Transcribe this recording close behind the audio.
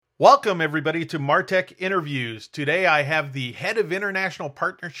Welcome, everybody, to Martech Interviews. Today, I have the head of international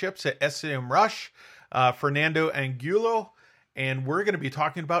partnerships at SEMrush, Fernando Angulo, and we're going to be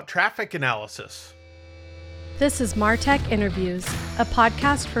talking about traffic analysis. This is Martech Interviews, a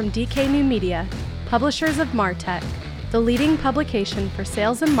podcast from DK New Media, publishers of Martech, the leading publication for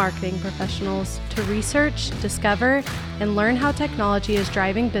sales and marketing professionals to research, discover, and learn how technology is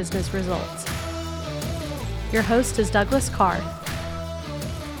driving business results. Your host is Douglas Carr.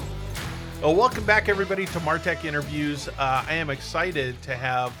 Well, welcome back, everybody, to Martech Interviews. I am excited to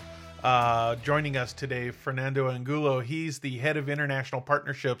have joining us today Fernando Angulo. He's the head of international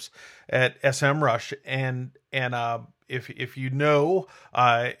partnerships at SEMrush, and if you know,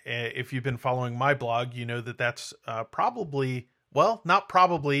 if you've been following my blog, you know that that's probably, well, not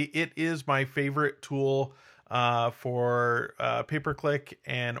probably, it is my favorite tool for pay-per-click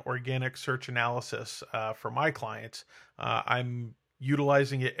and organic search analysis for my clients. I'm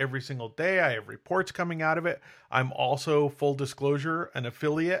utilizing it every single day. I have reports coming out of it. I'm also, full disclosure, an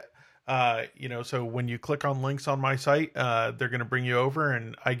affiliate. So when you click on links on my site, they're going to bring you over,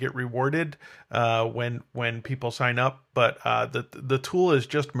 and I get rewarded when people sign up. But the tool has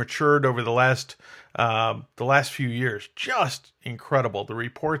just matured over the last few years. Just incredible. The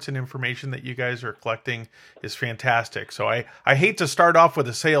reports and information that you guys are collecting is fantastic. So I hate to start off with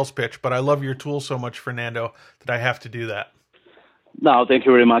a sales pitch, but I love your tool so much, Fernando, that I have to do that. No, thank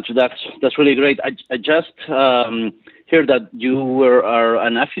you very much. That's really great. I just heard that you are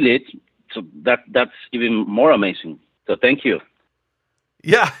an affiliate, so that's even more amazing. So thank you.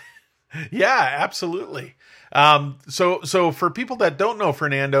 Yeah, absolutely. So for people that don't know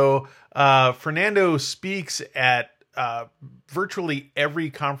Fernando, Fernando speaks at virtually every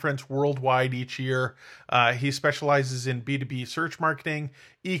conference worldwide each year. He specializes in B2B search marketing,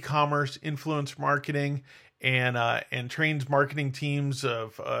 e-commerce, influence marketing, and trains marketing teams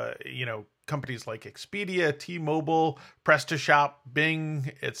of companies like Expedia, T-Mobile, PrestaShop,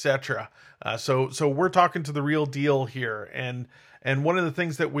 Bing, etc. So we're talking to the real deal here, and one of the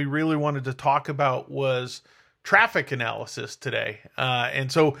things that we really wanted to talk about was traffic analysis today.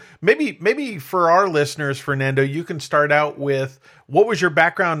 And so maybe for our listeners, Fernando, you can start out with what was your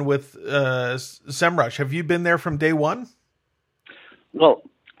background with SEMrush? Have you been there from day one? Well,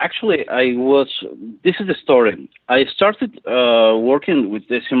 actually, this is the story. I started working with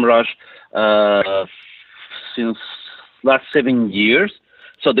SEMrush since last 7 years.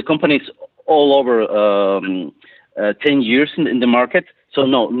 So the company is all over 10 years in the market. So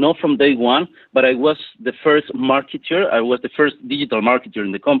not from day one, but I was the first marketer. I was the first digital marketer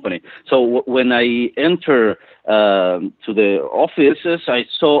in the company. So when I entered to the offices, I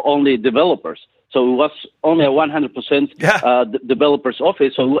saw only developers. So it was only a 100% developer's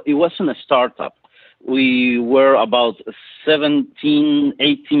office. So it wasn't a startup. We were about 17,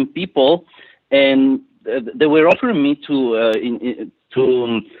 18 people, and they were offering me to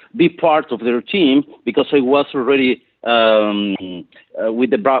be part of their team because I was already with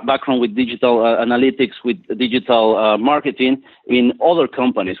the background with digital analytics, with digital marketing in other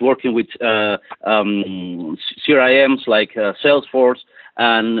companies, working with CRMs like Salesforce,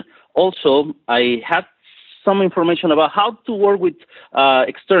 and also I had some information about how to work with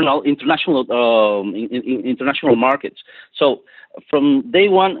international markets. So from day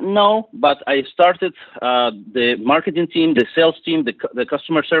one, no, but I started the marketing team, the sales team, the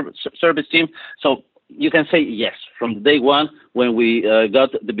customer service team. So you can say yes from day one when we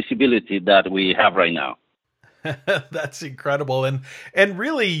got the visibility that we have right now. That's incredible. And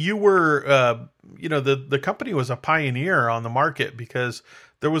really you were, the company was a pioneer on the market because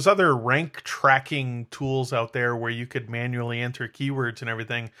there was other rank tracking tools out there where you could manually enter keywords and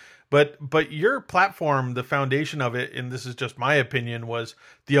everything. But your platform, the foundation of it, and this is just my opinion, was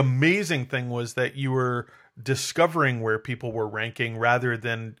the amazing thing was that you were discovering where people were ranking rather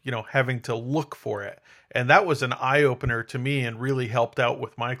than, having to look for it. And that was an eye opener to me and really helped out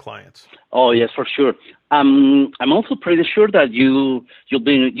with my clients. Oh, yes, for sure. I'm also pretty sure that you've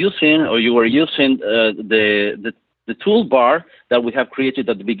been using, or you were using the toolbar that we have created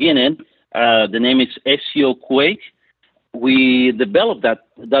at the beginning. The name is SEO Quake. We developed that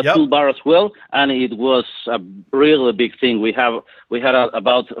yep. toolbar as well, and it was a really big thing. We had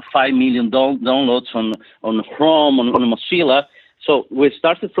about 5 million downloads on Chrome, on Mozilla. So we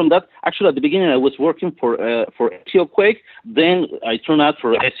started from that. Actually, at the beginning, I was working for SEO Quake. Then I turned out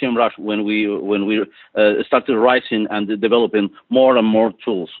for SEMrush when we started rising and developing more and more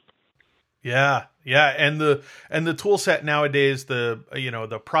tools. Yeah, and the tool set nowadays,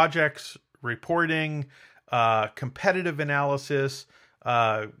 the projects, reporting, competitive analysis,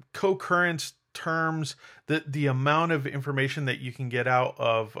 co-currents terms, the amount of information that you can get out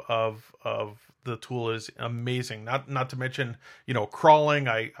of the tool is amazing. Not to mention, crawling.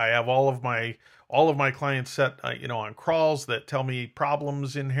 I have all of my clients set on crawls that tell me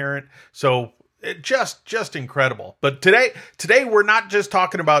problems inherent. So it just incredible. But today we're not just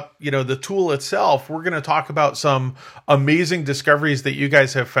talking about the tool itself. We're going to talk about some amazing discoveries that you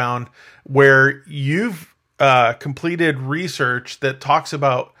guys have found, where you've completed research that talks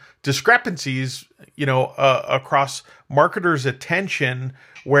about discrepancies across marketers' attention,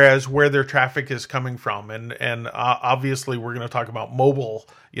 whereas where their traffic is coming from, and obviously we're going to talk about mobile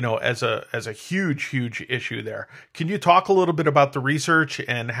as a huge issue there. Can you talk a little bit about the research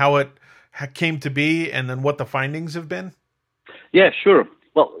and how it came to be, and then what the findings have been? Yeah, sure.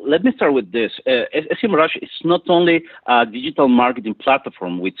 Well, let me start with this. SEMrush is not only a digital marketing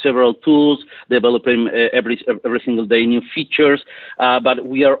platform with several tools, developing every single day new features, but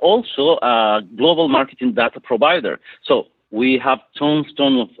we are also a global marketing data provider. So we have tons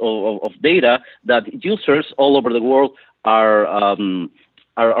of data that users all over the world are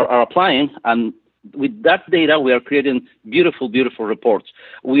applying, and with that data, we are creating beautiful reports.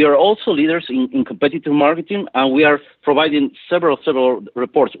 We are also leaders in competitive marketing, and we are providing several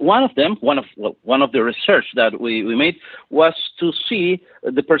reports. One of the research that we made was to see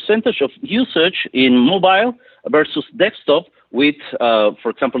the percentage of usage in mobile versus desktop with,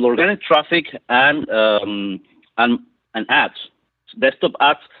 for example, organic traffic and ads, desktop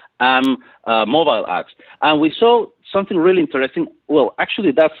ads and mobile ads. And we saw something really interesting. Well,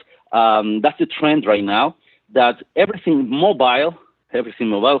 actually, that's the trend right now, that everything mobile,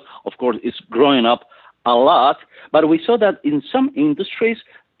 of course, is growing up a lot. But we saw that in some industries,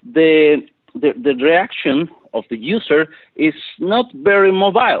 the reaction of the user is not very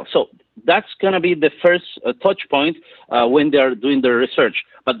mobile. So that's going to be the first touch point when they are doing their research.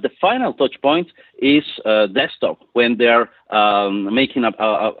 But the final touch point is desktop, when they are making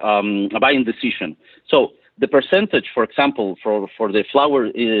a buying decision. So the percentage, for example, for the flower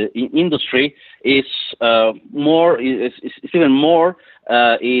industry is even more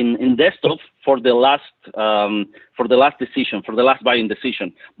in desktop for the last decision, for the last buying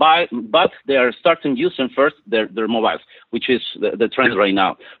decision. But they are starting using first their mobiles, which is the trend right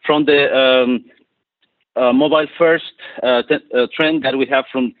now. From the mobile first trend that we have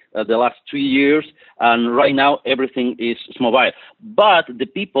from the last 2 years, and right now everything is mobile, but the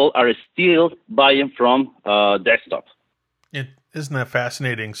people are still buying from desktop. Isn't that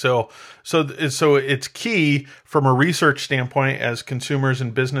fascinating? So it's key from a research standpoint, as consumers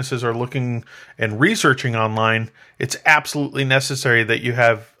and businesses are looking and researching online. It's absolutely necessary that you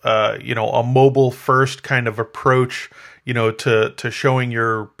have a mobile first kind of approach, to showing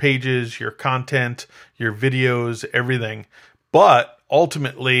your pages, your content, your videos, everything. But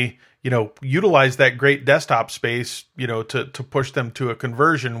ultimately, utilize that great desktop space, to push them to a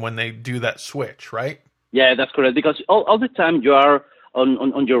conversion when they do that switch, right? Yeah, that's correct. Because all the time you are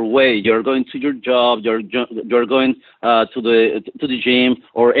on your way. You're going to your job. You're going to the gym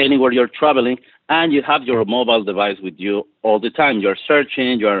or anywhere you're traveling, and you have your mobile device with you all the time. You're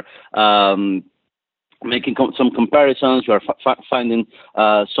searching. You're making some comparisons. You're finding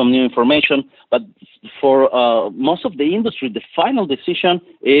some new information. But for most of the industry, the final decision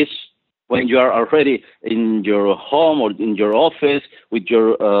is when you are already in your home or in your office with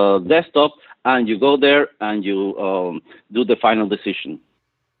your desktop, and you go there and you do the final decision.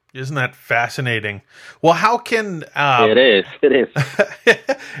 Isn't that fascinating? Well, how can it is.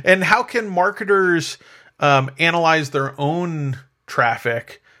 And how can marketers analyze their own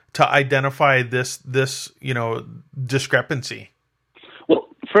traffic to identify this discrepancy? Well,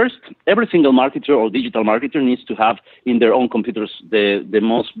 first, every single marketer or digital marketer needs to have in their own computers the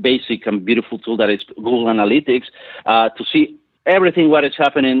most basic and beautiful tool that is Google Analytics to see everything what is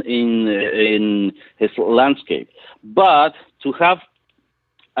happening in his landscape. But to have,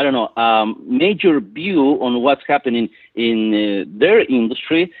 major view on what's happening in their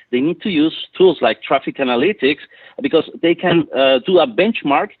industry, they need to use tools like traffic analytics, because they can do a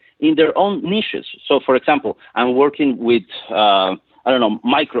benchmark in their own niches. So, for example, I'm working with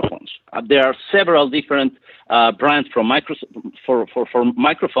microphones. There are several different brands for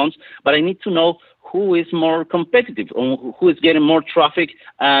microphones, but I need to know who is more competitive, who is getting more traffic,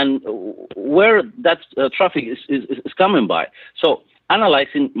 and where that traffic is coming by. So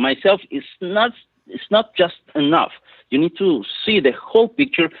analyzing myself is not just enough. You need to see the whole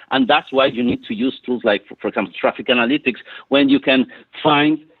picture, and that's why you need to use tools like, for example, traffic analytics, when you can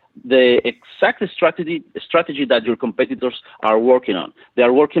find the exact strategy that your competitors are working on. They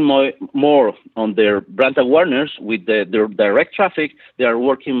are working more on their brand awareness with their direct traffic. They are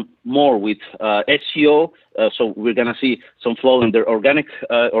working more with SEO. So we're going to see some flow in their organic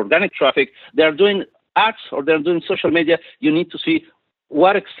traffic. They are doing ads or they're doing social media. You need to see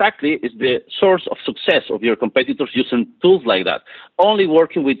what exactly is the source of success of your competitors using tools like that. Only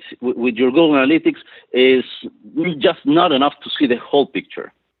working with your Google Analytics is just not enough to see the whole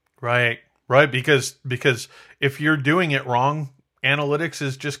picture. Right. Because if you're doing it wrong, analytics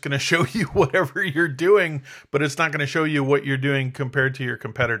is just going to show you whatever you're doing, but it's not going to show you what you're doing compared to your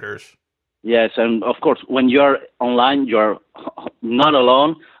competitors. Yes, and of course, when you're online, you're not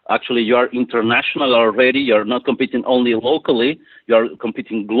alone. Actually, you're international already. You're not competing only locally. You're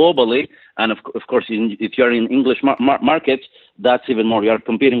competing globally. And of course, if you're in English markets, that's even more. You're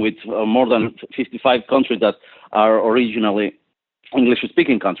competing with more than 55 countries that are originally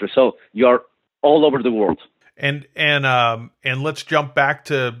English-speaking countries. So you're all over the world. And let's jump back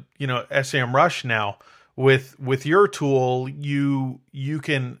to SEMrush now. With your tool, you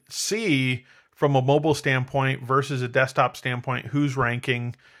can see from a mobile standpoint versus a desktop standpoint who's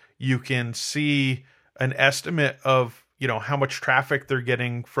ranking. You can see an estimate of how much traffic they're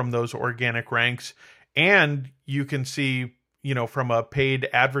getting from those organic ranks, and you can see from a paid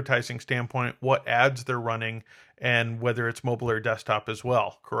advertising standpoint what ads they're running and whether it's mobile or desktop as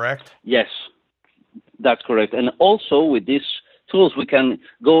well. Correct? Yes, that's correct. And also with these tools, we can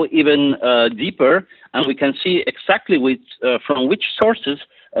go even deeper, and we can see exactly from which sources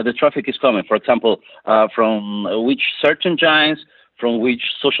the traffic is coming. For example, from which search engines, from which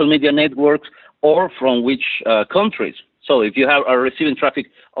social media networks, or from which countries. So if you are receiving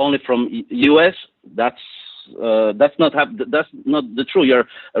traffic only from US, that's not the truth. You're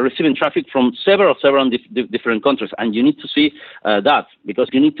receiving traffic from several different countries, and you need to see that, because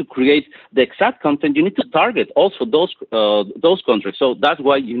you need to create the exact content. You need to target also those countries. So that's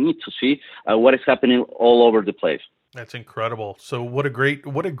why you need to see what is happening all over the place. That's incredible. So what a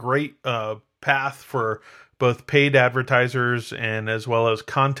great path for both paid advertisers and as well as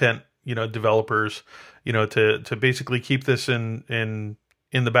content developers to basically keep this in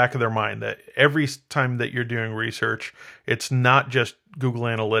the back of their mind, that every time that you're doing research, it's not just Google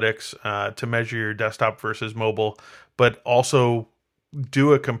Analytics to measure your desktop versus mobile, but also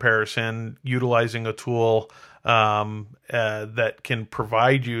do a comparison utilizing a tool that can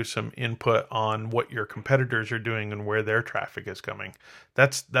provide you some input on what your competitors are doing and where their traffic is coming.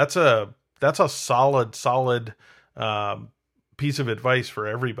 That's a solid piece of advice for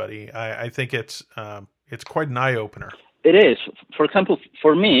everybody. I think it's quite an eye opener. It is. For example,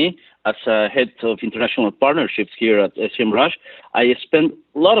 for me, as a head of international partnerships here at SEMrush, I spend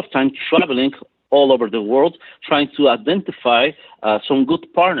a lot of time traveling all over the world trying to identify some good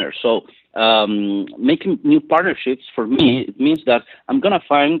partners. So making new partnerships for me, it means that I'm going to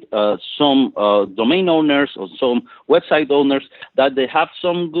find some domain owners or some website owners that they have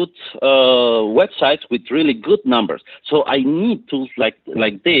some good websites with really good numbers. So I need tools like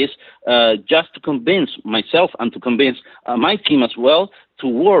this just to convince myself and to convince my team as well to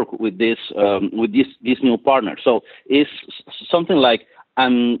work with this new partner. So it's something like,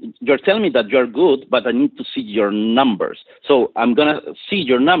 you're telling me that you're good, but I need to see your numbers. So I'm going to see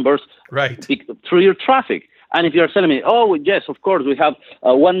your numbers right through your traffic. And if you're telling me, oh, yes, of course, we have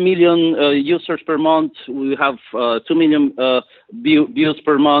 1 million users per month, we have 2 million views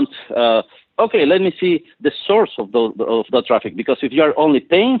per month, okay, let me see the source of the traffic. Because if you're only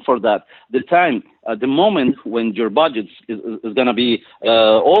paying for that, the moment when your budget is going to be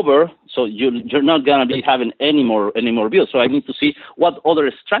over, so you're not going to be having any more views. So I need to see what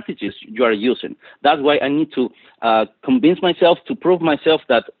other strategies you are using. That's why I need to convince myself, to prove myself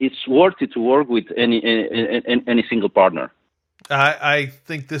that it's worth it to work with any single partner. I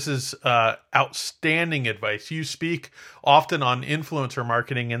think this is outstanding advice. You speak often on influencer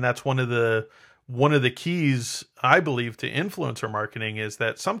marketing, and that's one of the keys, I believe, to influencer marketing is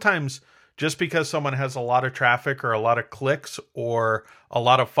that sometimes just because someone has a lot of traffic or a lot of clicks or a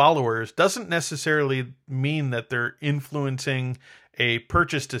lot of followers doesn't necessarily mean that they're influencing a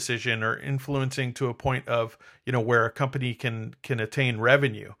purchase decision or influencing to a point of, where a company can attain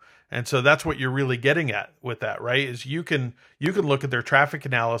revenue. And so that's what you're really getting at with that, right? Is you can look at their traffic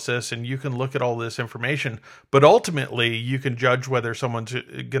analysis and you can look at all this information, but ultimately you can judge whether someone's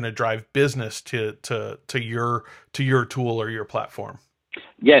going to drive business to your tool or your platform.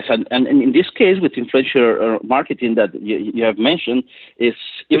 Yes, and in this case, with influencer marketing that you have mentioned, is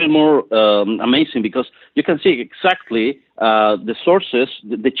even more amazing because you can see exactly the sources,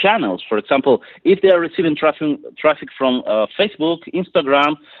 the channels. For example, if they are receiving traffic from Facebook,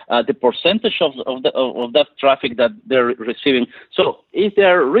 Instagram, the percentage of that traffic that they're receiving. So if they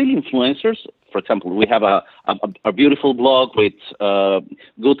are real influencers, for example, we have a beautiful blog with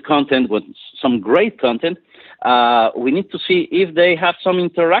good content, with some great content. We need to see if they have some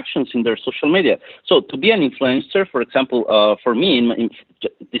interactions in their social media. So to be an influencer, for example, for me,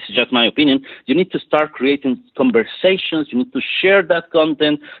 this is just my opinion, you need to start creating conversations. You need to share that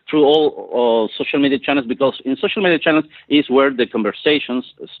content through all social media channels, because in social media channels is where the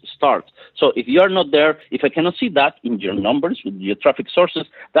conversations start. So if you are not there, if I cannot see that in your numbers, with your traffic sources,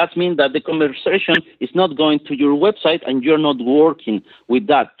 that means that the conversation is not going to your website and you're not working with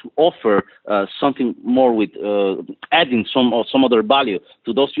that to offer something more with adding some other value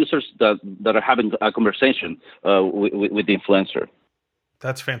to those users that are having a conversation with the influencer.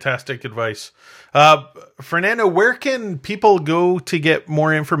 That's fantastic advice. Fernando, where can people go to get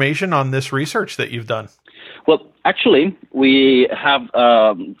more information on this research that you've done? Well, actually, we have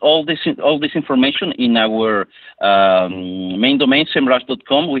all this information in our main domain,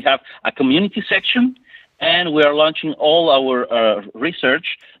 semrush.com. We have a community section, and we are launching all our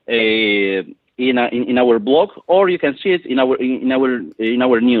research in our blog, or you can see it in our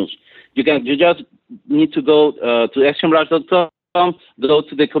news. You just need to go to semrush.com. Go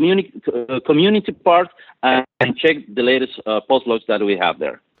to the community part and check the latest post logs that we have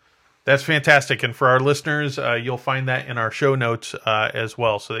there. That's fantastic. And for our listeners, you'll find that in our show notes as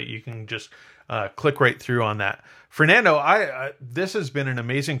well, so that you can just click right through on that. Fernando, this has been an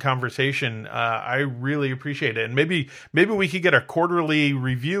amazing conversation. I really appreciate it. And maybe we could get a quarterly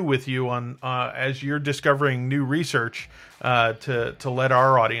review with you on as you're discovering new research to let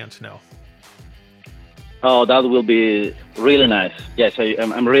our audience know. Oh, that will be really nice. Yes,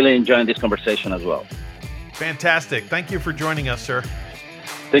 I'm really enjoying this conversation as well. Fantastic. Thank you for joining us, sir.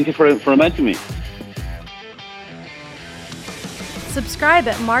 Thank you for inviting me. Subscribe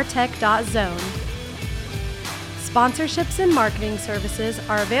at martech.zone. Sponsorships and marketing services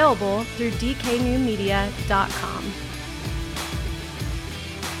are available through dknewmedia.com.